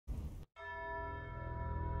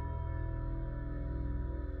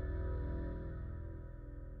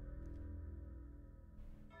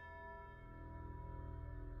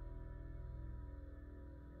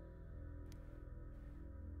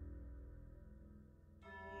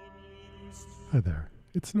Hi there,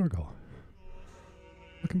 it's Snorgle.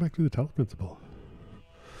 Welcome back to the Talos Principle.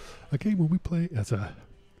 A game where we play as a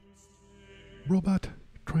robot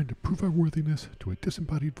trying to prove our worthiness to a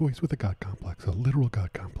disembodied voice with a god complex, a literal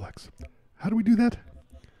god complex. How do we do that?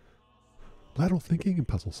 Lateral thinking and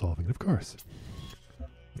puzzle solving, of course.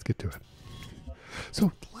 Let's get to it.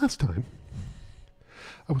 So, last time,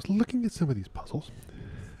 I was looking at some of these puzzles,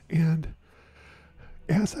 and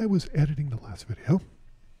as I was editing the last video,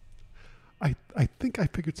 I think I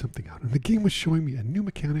figured something out. And the game was showing me a new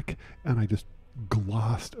mechanic, and I just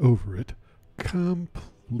glossed over it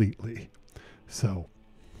completely. So,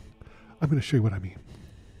 I'm going to show you what I mean.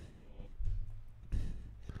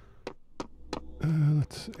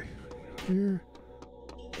 Let's see. Here.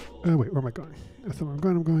 Wait, where am I going? That's not where I'm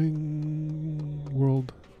going. I'm going...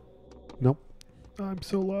 World... Nope. I'm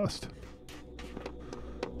so lost.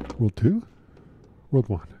 World 2? World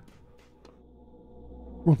 1.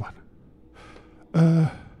 World 1.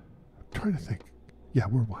 I'm trying to think. Yeah,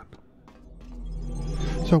 World 1.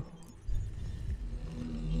 So...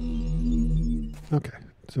 Okay,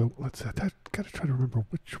 so let's... Gotta try to remember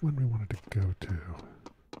which one we wanted to go to.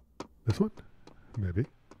 This one? Maybe.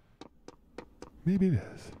 Maybe it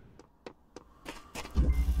is.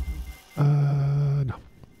 No.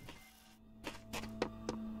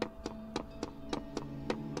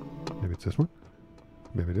 Maybe it's this one.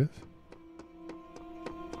 Maybe it is.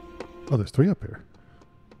 Oh, there's 3 up here.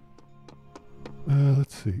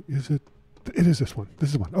 Let's see. Is it? It is this one. This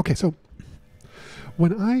is one. Okay, so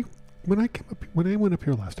when I went up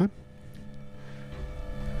here last time,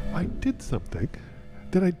 I did something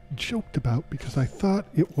that I joked about because I thought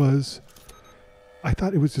it was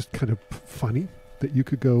just kind of funny that you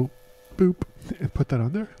could go boop and put that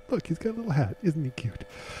on there. Look, he's got a little hat. Isn't he cute?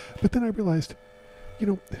 But then I realized, you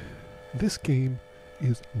know, this game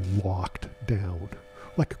is locked down.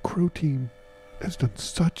 Like a Crow team has done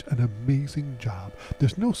such an amazing job.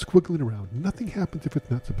 There's no squiggling around. Nothing happens if it's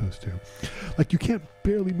not supposed to. Like you can't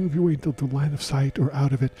barely move your way into the line of sight or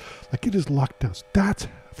out of it. Like it is locked down. So that's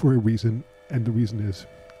for a reason, and the reason is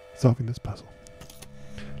solving this puzzle.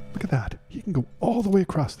 Look at that. He can go all the way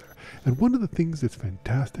across there. And one of the things that's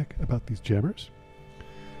fantastic about these jammers,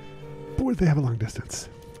 boy, they have a long distance.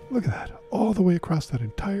 Look at that. All the way across that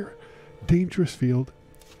entire dangerous field.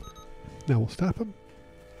 Now we'll stop him.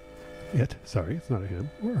 Sorry, it's not a him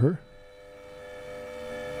or her.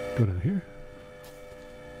 Go down here.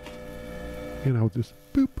 And I'll just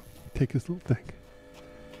boop, take his little thing.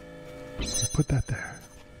 And put that there.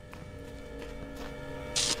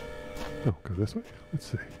 Oh, go this way? Let's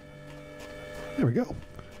see. There we go.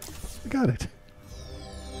 We got it.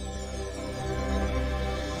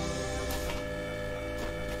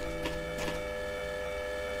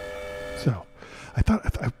 So,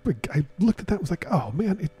 I looked at that and was like, oh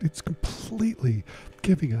man, it's completely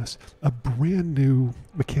giving us a brand new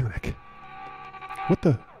mechanic. What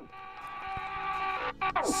the?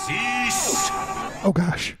 Cease! Oh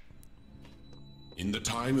gosh. In the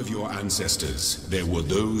time of your ancestors, there were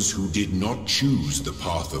those who did not choose the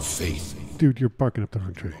path of faith. Dude, you're barking up the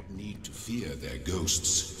wrong tree. You need to fear their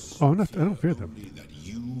ghosts. Oh, I don't fear them. Only that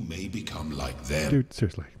you may become like them. Dude,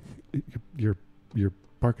 seriously. You're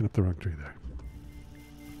barking up the wrong tree there.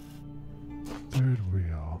 Third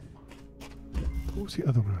wheel. What was the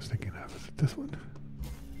other one I was thinking of? Is it this one?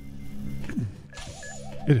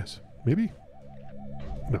 It is. Maybe?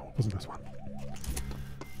 No, it wasn't this one.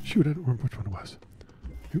 Shoot, I don't remember which one it was.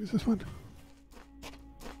 It was this one?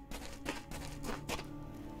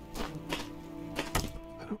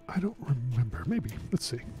 I don't remember. Maybe. Let's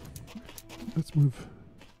see. Let's move.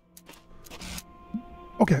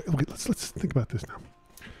 Okay, let's think about this now.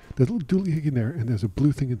 There's a little dually in there, and there's a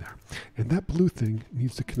blue thing in there. And that blue thing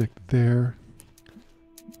needs to connect there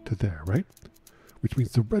to there, right? Which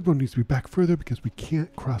means the red one needs to be back further because we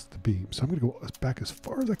can't cross the beam. So I'm going to go back as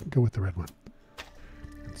far as I can go with the red one.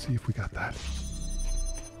 And see if we got that.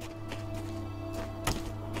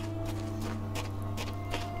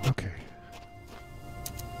 Okay.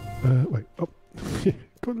 Wait. Oh,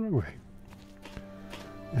 going the wrong way.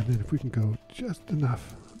 And then if we can go just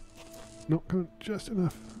enough. No, go just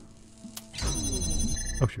enough.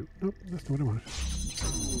 Oh shoot. Nope, that's not what I wanted.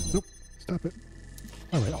 Nope, stop it.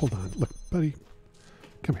 Alright, hold on. Look, buddy.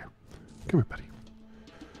 Come here. Come here, buddy.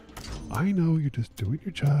 I know you're just doing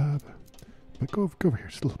your job. But go over here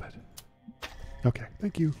just a little bit. Okay,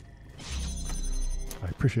 thank you. I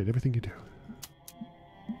appreciate everything you do.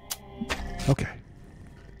 Okay.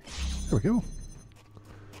 There we go.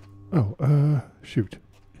 Oh, shoot.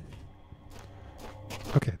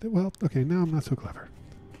 Okay, well, okay, now I'm not so clever.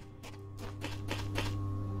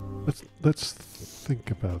 Let's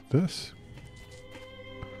think about this.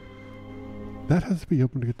 That has to be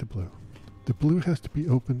open to get to blue. The blue has to be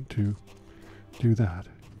open to do that.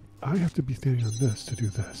 I have to be standing on this to do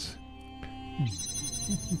this.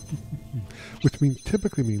 Which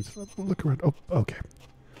typically means, look around. Oh, okay.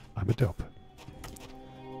 I'm a dope.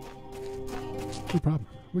 No problem.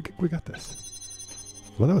 We got this.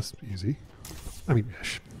 Well, that was easy. I mean,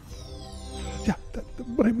 ish. Yeah,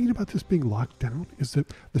 what I mean about this being locked down is that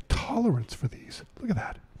the tolerance for these, look at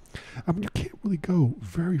that. I mean, you can't really go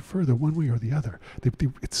very further one way or the other.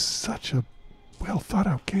 It's such a well thought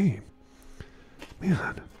out game.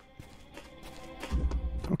 Man.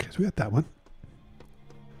 Okay, so we got that one.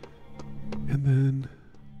 And then,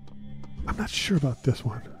 I'm not sure about this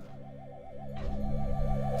one.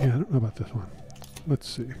 Yeah, I don't know about this one. Let's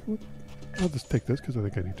see. I'll just take this because I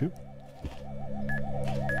think I need to.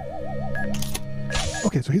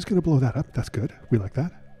 Okay, so he's going to blow that up. That's good. We like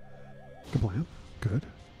that. Kablam. Good.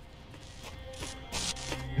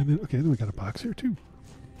 And then, okay, then we got a box here too.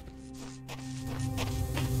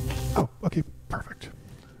 Oh, okay, perfect.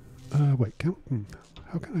 Wait, how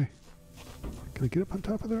can I get up on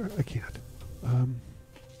top of there? I can't.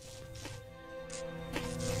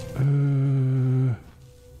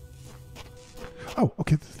 Oh,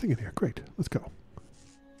 okay, there's a thing in here. Great, let's go.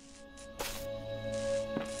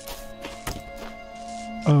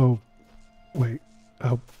 Oh, wait.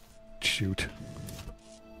 Oh, shoot.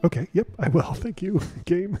 Okay, yep, I will. Thank you,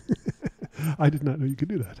 game. I did not know you could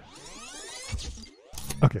do that.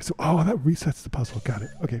 Okay, so, oh, that resets the puzzle. Got it.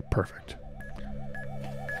 Okay, perfect.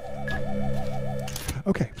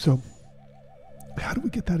 Okay, so how do we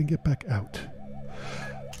get that and get back out?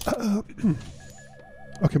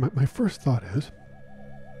 Okay, my first thought is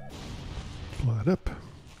blow it up,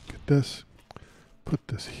 get this, put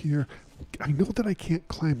this here. I know that I can't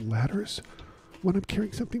climb ladders when I'm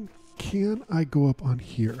carrying something. Can I go up on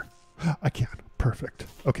here? I can. Perfect.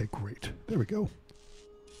 Okay, great. There we go.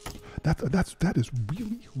 That is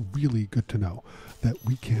really, really good to know that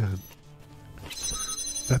we can.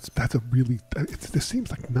 That's a really. This seems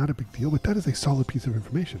like not a big deal, but that is a solid piece of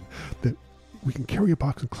information that we can carry a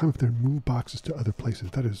box and climb up there and move boxes to other places.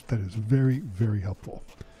 That is very, very helpful.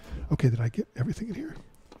 Okay, did I get everything in here?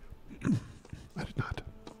 I did not.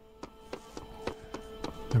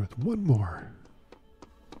 There was one more.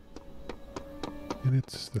 And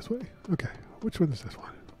it's this way? Okay. Which one is this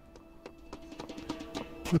one?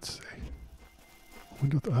 Let's see.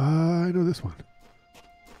 Window. I know this one.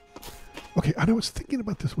 Okay, and I was thinking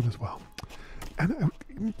about this one as well. And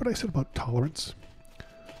what I said about tolerance.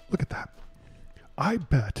 Look at that. I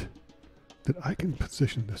bet that I can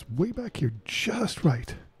position this way back here just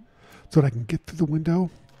right so that I can get through the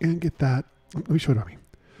window and get that. Let me show you what I mean.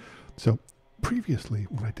 So previously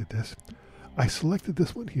when I did this, I selected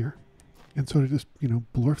this one here and sort of just,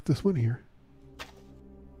 blurfed this one here.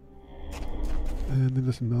 And then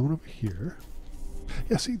there's another one over here.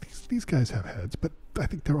 Yeah, see, these guys have heads, but I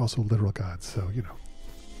think they're also literal gods, so,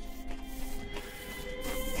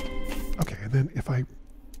 Okay, and then if I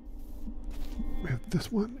have this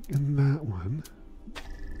one and that one,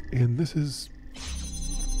 and this is,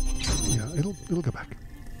 yeah, it'll go back.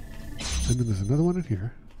 And then there's another one in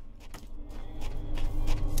here.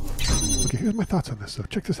 Okay, here's my thoughts on this, so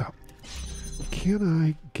check this out. Can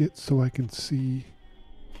I get so I can see...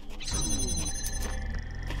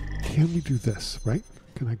 Can we do this, right?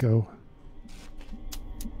 Can I go...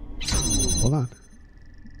 Hold on.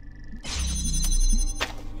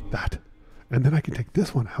 That. And then I can take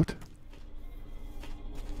this one out.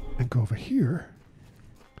 And go over here.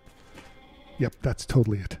 Yep, that's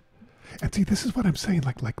totally it. And see, this is what I'm saying.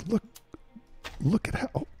 Like, look at how...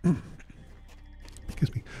 Oh,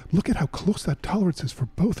 excuse me. Look at how close that tolerance is for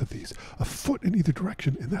both of these. A foot in either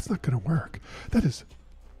direction, and that's not going to work. That is...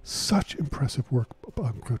 such impressive work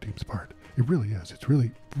on Crow Team's part. It really is. It's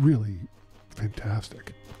really, really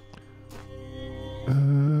fantastic.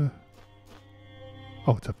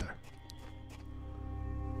 Oh, it's up there.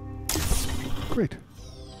 Great.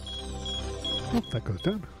 Oh, that goes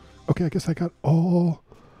down. Okay, I guess I got all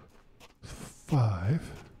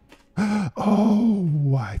 5.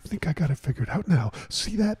 Oh, I think I got it figured out now.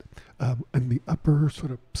 See that in the upper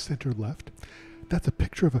sort of center left? That's a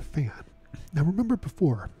picture of a fan. Now remember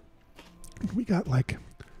before, we got like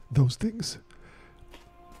those things.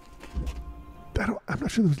 I'm not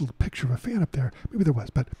sure there was a little picture of a fan up there. Maybe there was,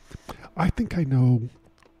 but I think I know.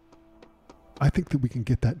 I think that we can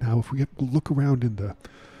get that now if we look around in the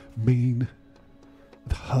main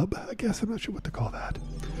hub, I guess. I'm not sure what to call that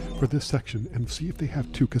for this section, and see if they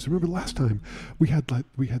have 2. Because remember last time we had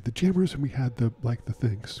the jammers and we had the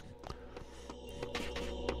things.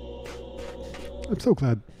 I'm so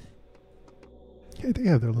glad. Yeah, they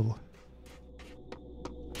have their little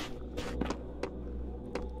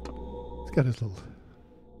He's got his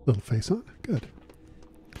little face on. Good.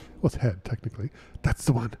 Well, it's head, technically. That's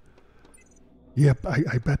the one. Yep,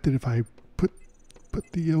 I bet that if I put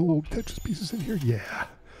the old Tetris pieces in here, yeah.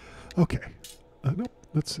 Okay. Nope,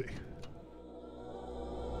 let's see.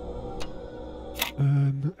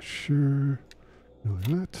 Not sure. No,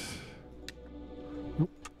 that.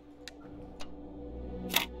 Nope.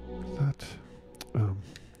 That.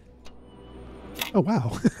 Oh,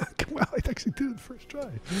 wow. Wow, I actually did it the first try.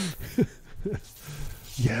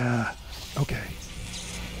 Yeah. Okay.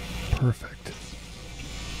 Perfect.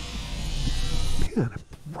 Man, I'm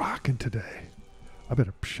rocking today. I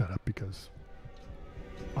better shut up because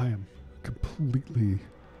I am completely,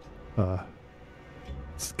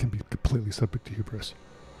 can be completely subject to hubris.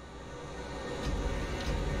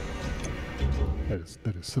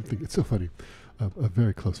 That is something. It's so funny. A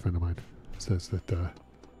very close friend of mine says that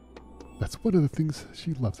that's one of the things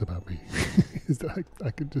she loves about me is that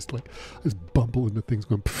I can just bumble into things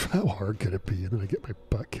going, how hard can it be? And then I get my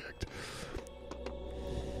butt kicked.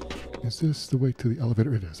 Is this the way to the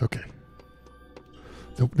elevator? It is. Okay.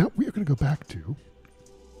 So now we are going to go back to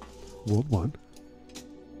World 1.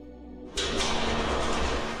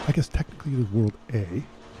 I guess technically it is World A.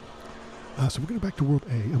 So we're going to go back to World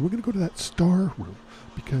A, and we're going to go to that star room,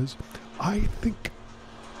 because I think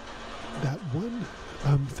that one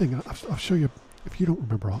thing, I'll show you, if you don't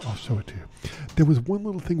remember, I'll show it to you. There was one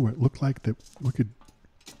little thing where it looked like that we could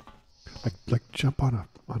like jump on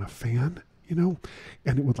a fan, you know,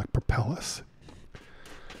 and it would like propel us.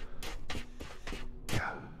 Yeah.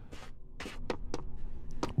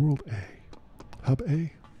 World A. Hub A?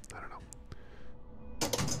 I don't know.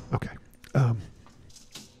 Okay.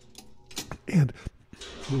 And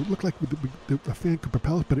it looked like the fan could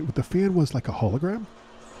propel us, but the fan was like a hologram.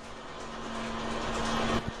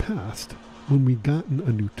 Past, when we gotten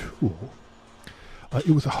a new tool, it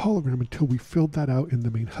was a hologram until we filled that out in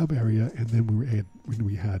the main hub area, and then when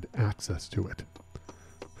we had access to it.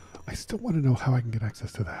 I still want to know how I can get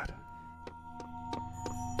access to that.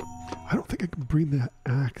 I don't think I can bring that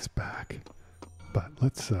axe back, but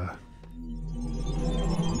let's go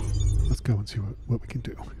and see what we can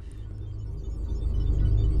do.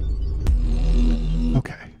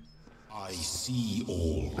 Okay. I see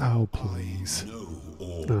all. Oh, please. I know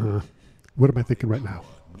all. What am I thinking right now?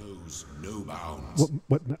 Knows no bounds.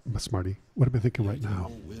 What, Smarty? What am I thinking right now?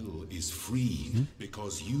 Your will is free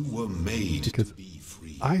because you were made to be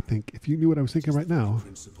free. I think if you knew what I was thinking right now,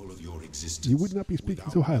 Principle of your existence, you would not be speaking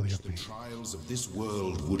so highly of me. the trials of this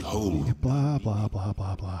world would hold. Yeah, blah, blah, blah,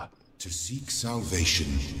 blah, blah. To seek salvation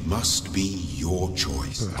must be your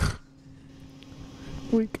choice. Ugh.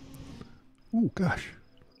 Boink. Ooh, gosh.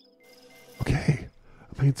 Okay.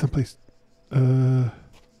 Am I in someplace?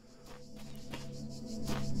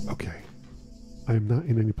 Okay. I am not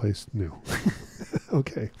in any place new.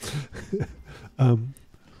 Okay.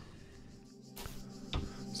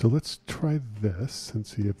 So let's try this and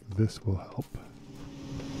see if this will help.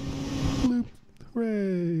 Bloop.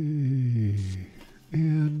 Hooray.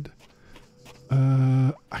 And,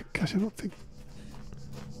 gosh, I don't think.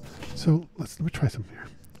 So let me try something here.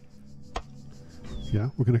 Yeah,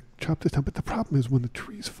 we're going to chop this down. But the problem is when the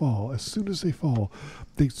trees fall, as soon as they fall,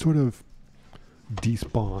 they sort of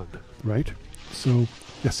despawn, right? So,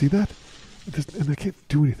 yeah, see that? And I can't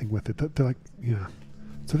do anything with it. They're like, yeah.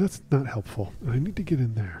 So that's not helpful. And I need to get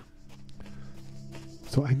in there.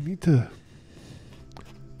 So I need to,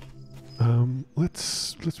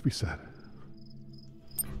 let's reset.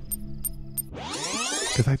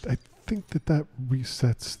 Because I think that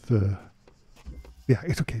resets the, yeah,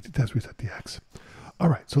 it's okay. It does reset the X. All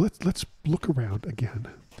right, so let's look around again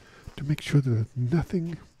to make sure that there's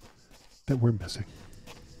nothing that we're missing.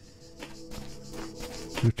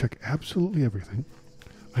 I'm going to check absolutely everything.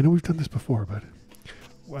 I know we've done this before, but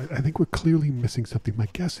I think we're clearly missing something. My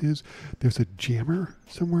guess is there's a jammer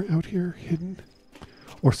somewhere out here hidden,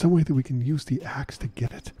 or some way that we can use the axe to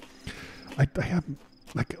get it. I have,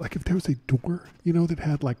 like if there was a door, you know, that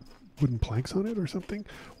had like wooden planks on it or something,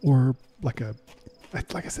 or like I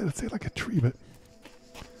said, I'd say like a tree, but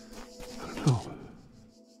I don't know.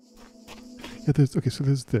 Yeah, so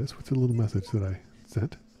there's this, which is a little message that I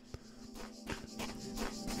sent.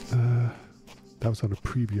 That was on a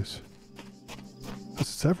previous,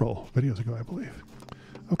 several videos ago, I believe.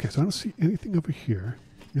 Okay, so I don't see anything over here.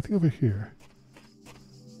 Anything over here?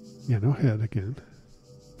 Yeah, no head again.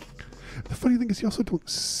 The funny thing is you also don't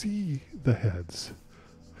see the heads.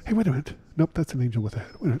 Hey, wait a minute. Nope, that's an angel with a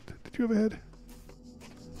head. Wait a minute. Did you have a head?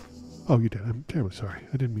 Oh, you did. I'm terribly sorry.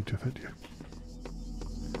 I didn't mean to offend you.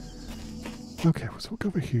 Okay, so we'll go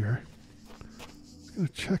over here. I'm going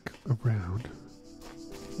to check around.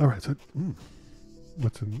 All right, so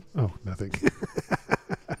what's in? Oh, nothing.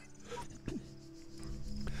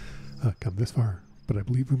 Come this far, but I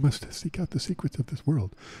believe we must seek out the secrets of this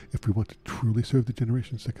world if we want to truly serve the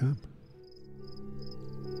generations to come.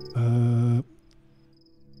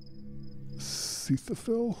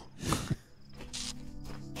 Cethophil?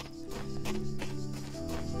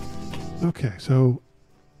 Okay, so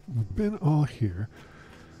we've been all here.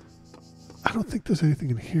 I don't think there's anything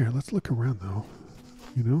in here. Let's look around, though.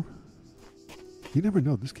 You know? You never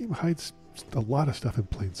know. This game hides a lot of stuff in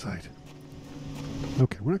plain sight.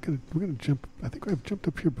 Okay, we're gonna jump. I think I've jumped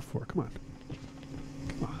up here before. Come on.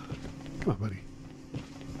 Come on. Come on, buddy.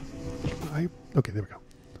 Okay, there we go.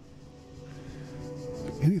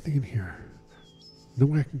 Anything in here? No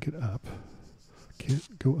way I can get up.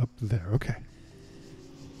 Can't go up there. Okay.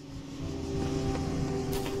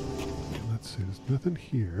 Let's see. There's nothing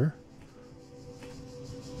here.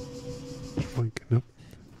 Boink. Nope.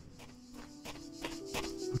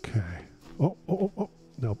 Okay. Oh.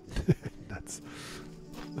 Nope. Nuts.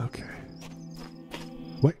 Okay.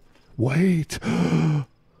 Wait.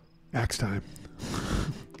 Axe time.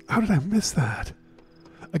 How did I miss that?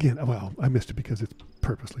 Again, well, I missed it because it's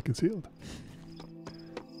purposely concealed.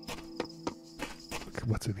 Look at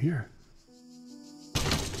what's in here.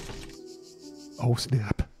 Oh,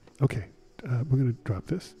 snap. Okay. We're going to drop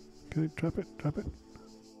this. Can I drop it? Drop it?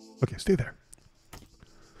 Okay, stay there.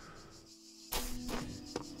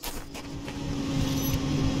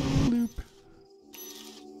 Bloop.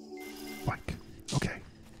 Boink. Okay.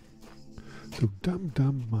 So,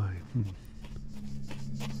 dumb mine.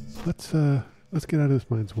 Let's get out of this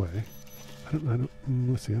mine's way. I don't,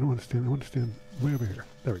 let's see, I want to stand way over here.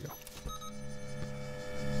 There we go.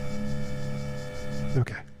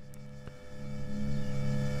 Okay.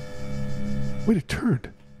 Wait, it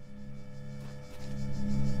turned.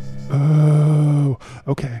 Oh,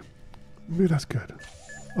 okay. Maybe that's good.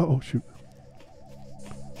 Oh, shoot.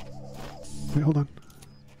 Wait, hold on.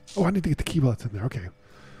 Oh, I need to get the key while it's in there. Okay.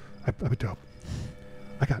 I'm a dope.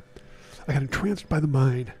 I got entranced by the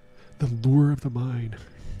mine. The lure of the mine.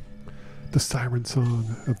 The siren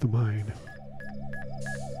song of the mine.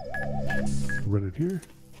 Run in here.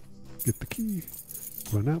 Get the key.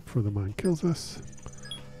 Run out before the mine kills us.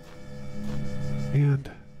 And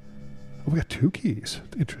we got 2 keys.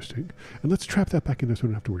 Interesting. And let's trap that back in there so we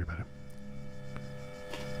don't have to worry about it.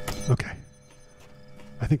 Okay.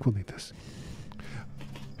 I think we'll need this.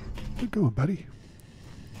 Good going, buddy.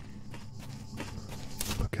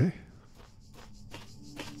 Okay.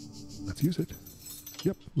 Let's use it.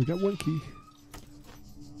 Yep, we got 1 key.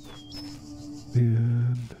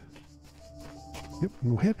 And yep,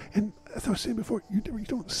 no head. And as I was saying before, you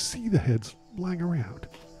don't see the heads lying around.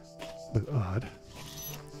 But odd.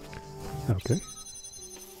 Okay.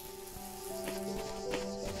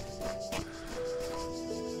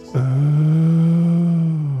 Oh.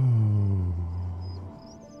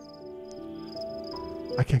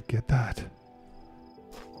 I can't get that.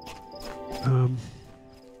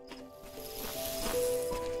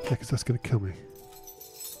 Yeah, because that's going to kill me.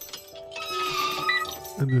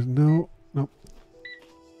 And there's nope.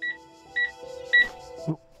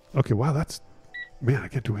 Oh, okay, wow, that's... Man, I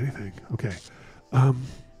can't do anything. Okay. Let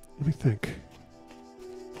me think.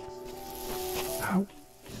 How?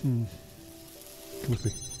 Come with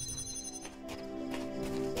me.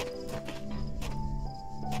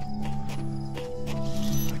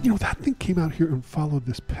 You know, that thing came out here and followed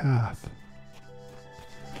this path.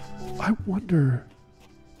 I wonder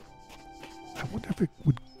if it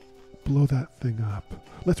would blow that thing up.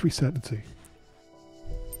 Let's reset and see.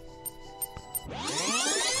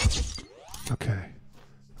 Okay.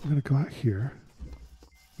 I'm going to go out here.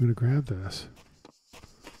 I'm going to grab this.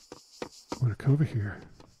 I'm going to come over here.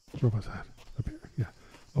 Where was that? Up here? Yeah.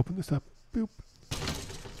 Open this up. Boop.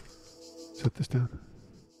 Set this down.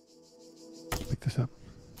 Pick this up.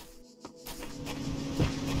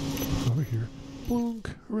 Over here. Boonk.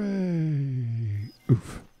 Hooray.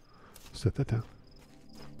 Oof. Set that down.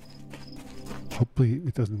 Hopefully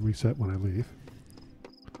it doesn't reset when I leave.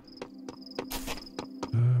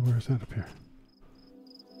 Where is that up here?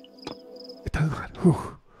 It does not.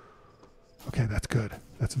 Whew. Okay, that's good.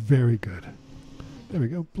 That's very good. There we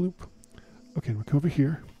go. Bloop. Okay, we'll go over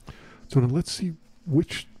here. So now let's see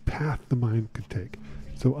which path the mine could take.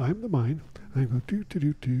 So I'm the mine. I go do do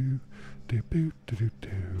do do do do do do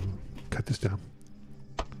do. Cut this down.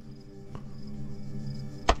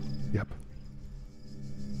 Yep.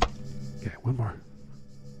 Okay, one more.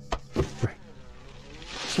 Right.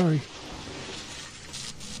 Sorry.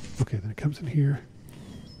 Okay, then it comes in here.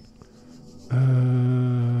 How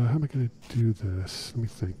am I going to do this? Let me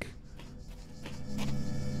think.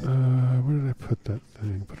 Where did I put that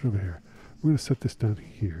thing? Put it over here. We're going to set this down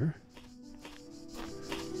here.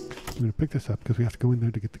 I'm going to pick this up because we have to go in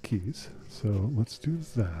there to get the keys. So let's do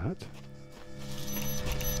that.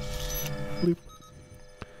 Bloop.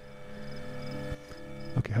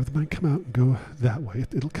 Okay, have the mine come out and go that way.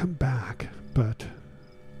 It'll come back, but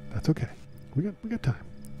that's okay. We got time.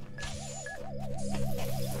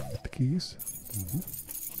 Get the keys.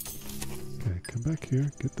 Okay, come back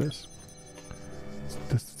here. Get this.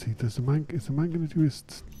 Is the mine going to do his...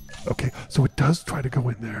 Okay, so it does try to go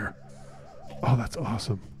in there. Oh, that's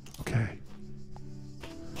awesome. Okay.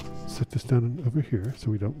 Set this down over here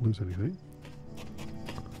so we don't lose anything.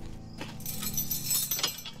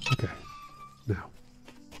 Okay. Now.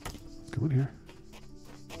 Let's go in here.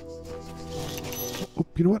 Oh,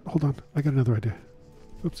 you know what? Hold on. I got another idea.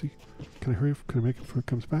 Oopsie. Can I hurry? Can I make it before it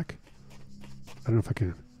comes back? I don't know if I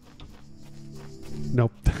can.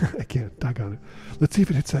 Nope. I can't. Doggone it. Let's see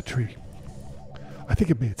if it hits that tree. I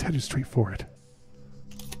think it may. It's headed straight for it.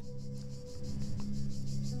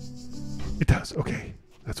 It does. Okay.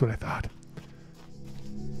 That's what I thought.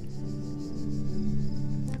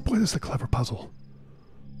 Boy, this is a clever puzzle.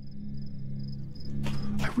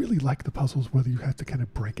 I really like the puzzles where you have to kind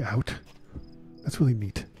of break out. That's really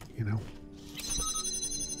neat, you know.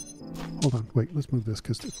 Hold on. Wait, let's move this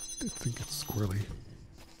because I think it's squirrely.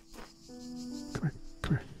 Come here.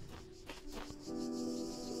 Come here.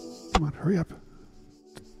 Come on. Hurry up.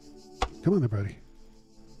 Come on there, buddy.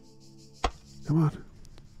 Come on.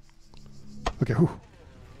 Okay, whew.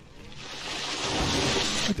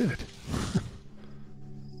 I did it.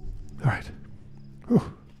 All right. Whew.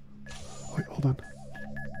 Wait, hold on.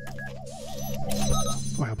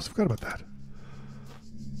 Oh, I almost forgot about that.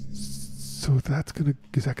 So that's gonna,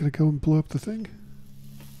 is that gonna go and blow up the thing?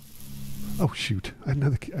 Oh shoot! I had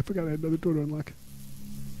another key. I forgot I had another door to unlock.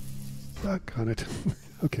 Back on it.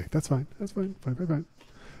 Okay, that's fine. That's fine. Fine.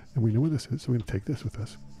 And we know where this is, so we're gonna take this with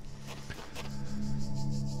us.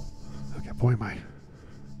 Okay, boy,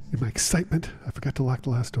 in my excitement, I forgot to lock the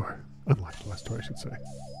last door. Unlock the last door, I should say.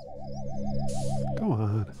 Go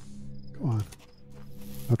on. Go on.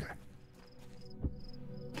 Okay.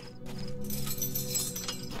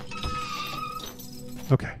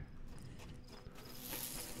 Okay.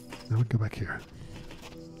 Now we go back here.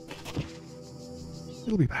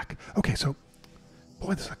 It'll be back. Okay, so,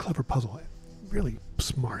 boy, this is a clever puzzle. Really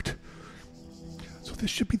smart. So this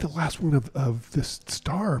should be the last one of this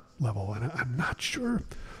star level, and I'm not sure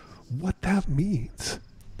what that means.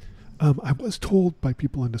 I was told by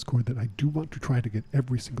people on Discord that I do want to try to get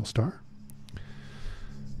every single star.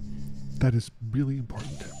 That is really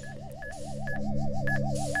important.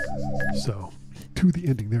 So, to the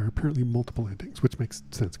ending, there are apparently multiple endings, which makes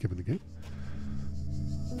sense given the game.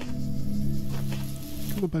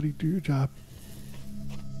 Come on, buddy, do your job.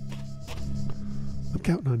 I'm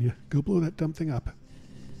counting on you. Go blow that dumb thing up.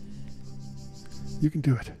 You can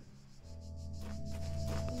do it.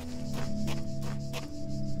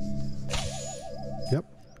 Yep,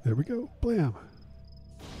 there we go. Blam.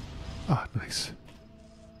 Ah, nice.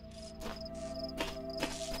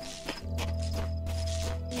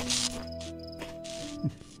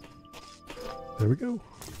 There we go.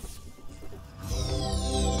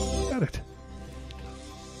 Got it.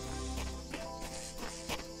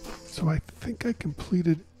 So I think I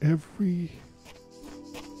completed every...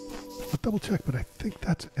 I'll double check, but I think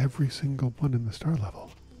that's every single one in the star level.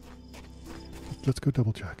 Let's go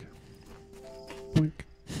double check. Boink.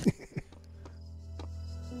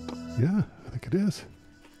 Yeah, I think it is.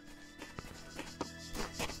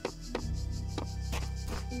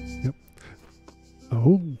 Yep.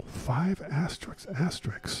 Oh, 5 asterisks.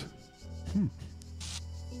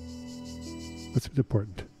 That's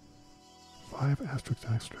important. 5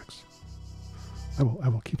 asterisks. I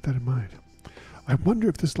will keep that in mind. I wonder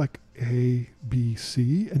if this is like A, B,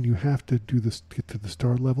 C, and you have to do this to get to the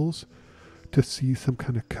star levels to see some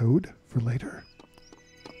kind of code for later.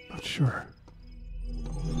 Not sure.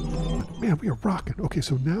 But man, we are rocking. Okay,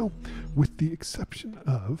 so now, with the exception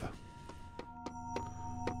of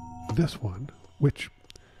this one, which,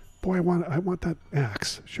 boy, I want that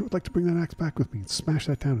axe. Sure would like to bring that axe back with me and smash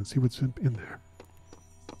that down and see what's in there.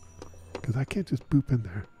 Because I can't just boop in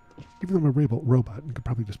there. Even though I'm a robot and could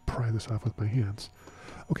probably just pry this off with my hands.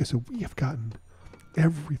 Okay, so we have gotten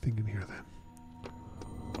everything in here then.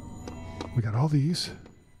 We got all these.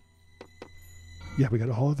 Yeah, we got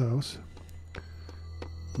all of those.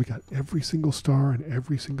 We got every single star and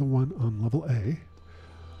every single one on level A.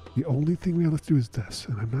 The only thing we have left to do is this,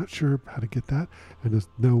 and I'm not sure how to get that, and there's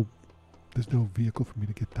no vehicle for me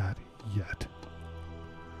to get that yet.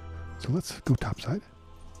 So let's go topside.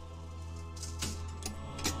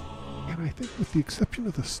 And I think with the exception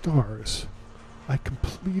of the stars, I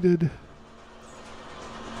completed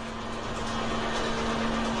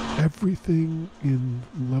everything in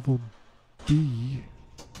level B.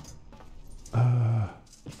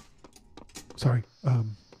 Sorry,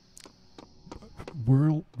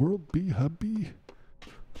 World B, Hub B.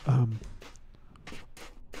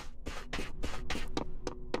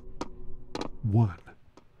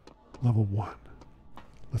 Level 1.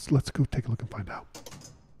 Let's go take a look and find out.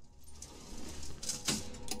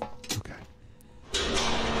 Okay.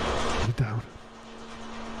 Put it down.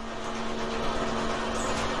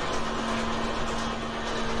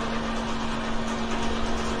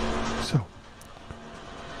 So,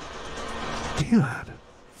 and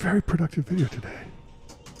very productive video today.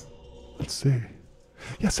 Let's see.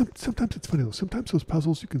 Yeah, sometimes it's funny though. Sometimes those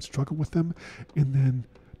puzzles you can struggle with them, and then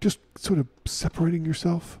just sort of separating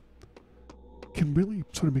yourself can really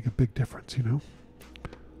sort of make a big difference, you know?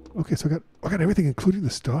 Okay, so I got everything including the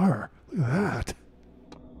star. Look at that.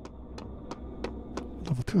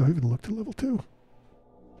 Level 2, I even looked at level 2.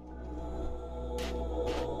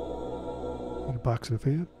 Got a box and a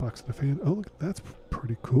fan, box and a fan. Oh, look, that's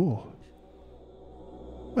pretty cool.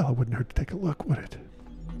 Well, it wouldn't hurt to take a look, would it?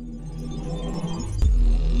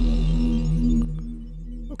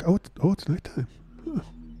 Okay, oh, it's nighttime. Huh.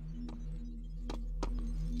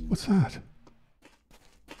 What's that?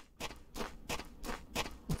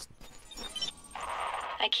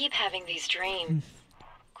 I keep having these dreams.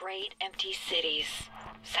 Great empty cities,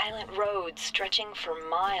 silent roads stretching for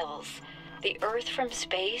miles, the Earth from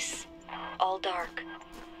space, all dark.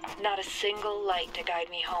 Not a single light to guide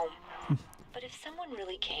me home. But if someone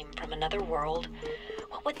really came from another world,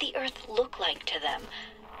 what would the Earth look like to them?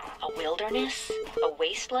 A wilderness? A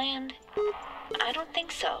wasteland? I don't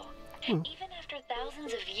think so. Even after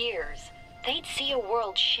thousands of years, they'd see a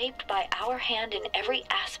world shaped by our hand in every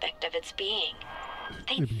aspect of its being.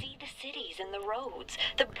 They'd see the cities and the roads,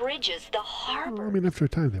 the bridges, the harbor. Well, I mean, after a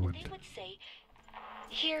time they wouldn't. They would say,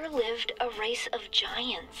 here lived a race of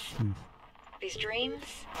giants. These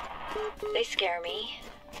dreams, they scare me,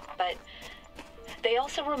 but they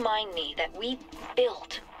also remind me that we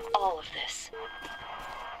built all of this.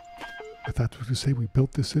 I thought you say we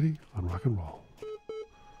built this city on rock and roll.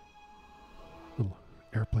 Little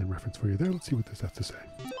airplane reference for you there. Let's see what this has to say.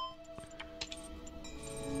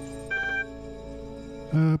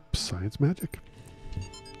 Science magic.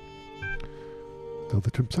 Though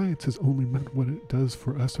the term science has only meant what it does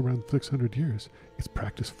for us around 600 years, its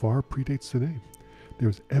practice far predates the name. There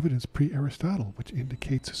is evidence pre-Aristotle which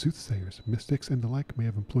indicates soothsayers, mystics, and the like may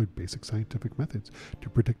have employed basic scientific methods to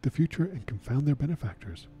predict the future and confound their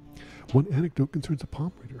benefactors. One anecdote concerns a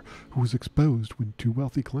palm reader who was exposed when two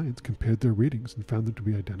wealthy clients compared their readings and found them to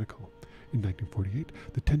be identical. In 1948,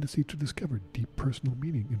 the tendency to discover deep personal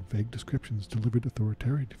meaning in vague descriptions delivered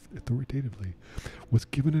authoritatively was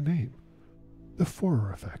given a name, the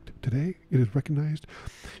Forer effect. Today, it is recognized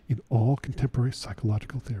in all contemporary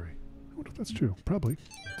psychological theory. I wonder if that's true. Probably.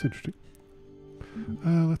 It's interesting.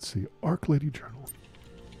 Let's see. Arc Lady Journal.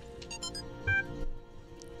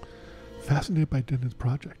 Fascinated by Denden's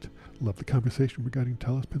project. Love the conversation regarding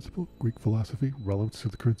Talos Principle, Greek philosophy, relevance to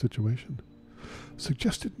the current situation.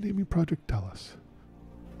 Suggested naming Project Talos.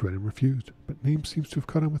 Drennan refused, but name seems to have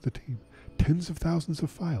caught on with the team. Tens of thousands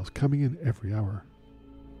of files coming in every hour.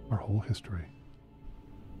 Our whole history.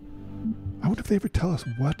 I wonder if they ever tell us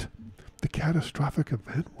what the catastrophic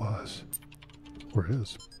event was. Or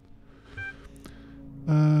is.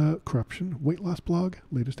 Corruption, weight loss blog,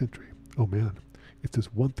 latest entry. Oh man, if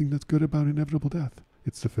there's one thing that's good about inevitable death,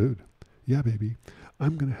 it's the food. Yeah, baby,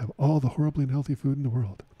 I'm going to have all the horribly unhealthy food in the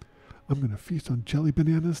world. I'm going to feast on jelly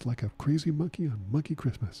bananas like a crazy monkey on Monkey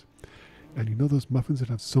Christmas. And you know those muffins that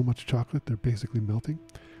have so much chocolate they're basically melting?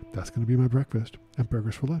 That's going to be my breakfast, and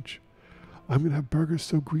burgers for lunch. I'm going to have burgers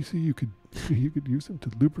so greasy you could use them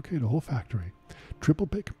to lubricate a whole factory. Triple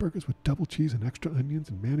bacon burgers with double cheese and extra onions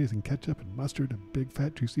and mayonnaise and ketchup and mustard and big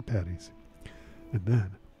fat juicy patties. And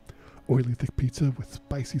then oily thick pizza with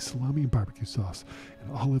spicy salami and barbecue sauce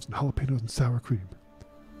and olives and jalapenos and sour cream.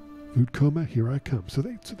 Food coma, here I come. So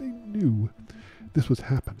they knew this was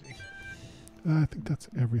happening. I think that's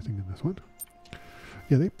everything in this one.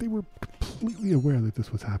 Yeah, they were completely aware that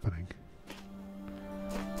this was happening.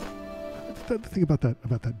 The thing about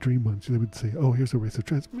that dream one, they would say, "Oh, here's a race of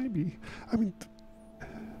trans." Maybe, I mean,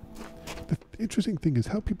 the interesting thing is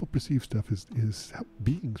how people perceive stuff is how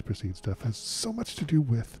beings perceive stuff has so much to do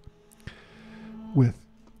with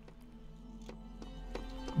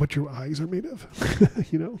what your eyes are made of.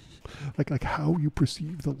 You know, like how you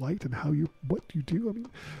perceive the light and what you do. I mean,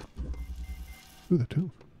 ooh, the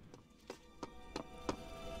tune.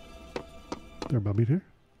 there a mummy here?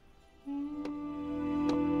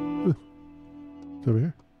 Huh. It's over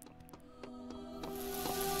here.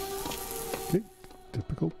 Okay,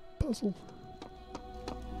 typical puzzle.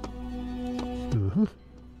 Uh-huh.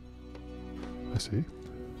 I see.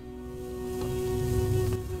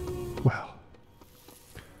 Wow.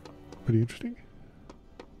 Pretty interesting.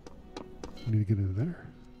 We need to get into there.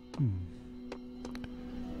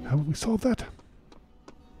 How will we solve that?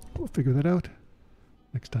 We'll figure that out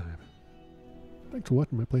next time. Thanks for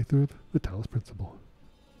watching my playthrough of the Talos Principle.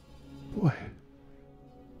 Boy,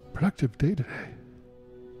 productive day today.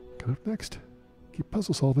 Coming up next, keep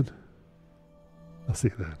puzzle solving. I'll see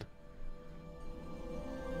you then.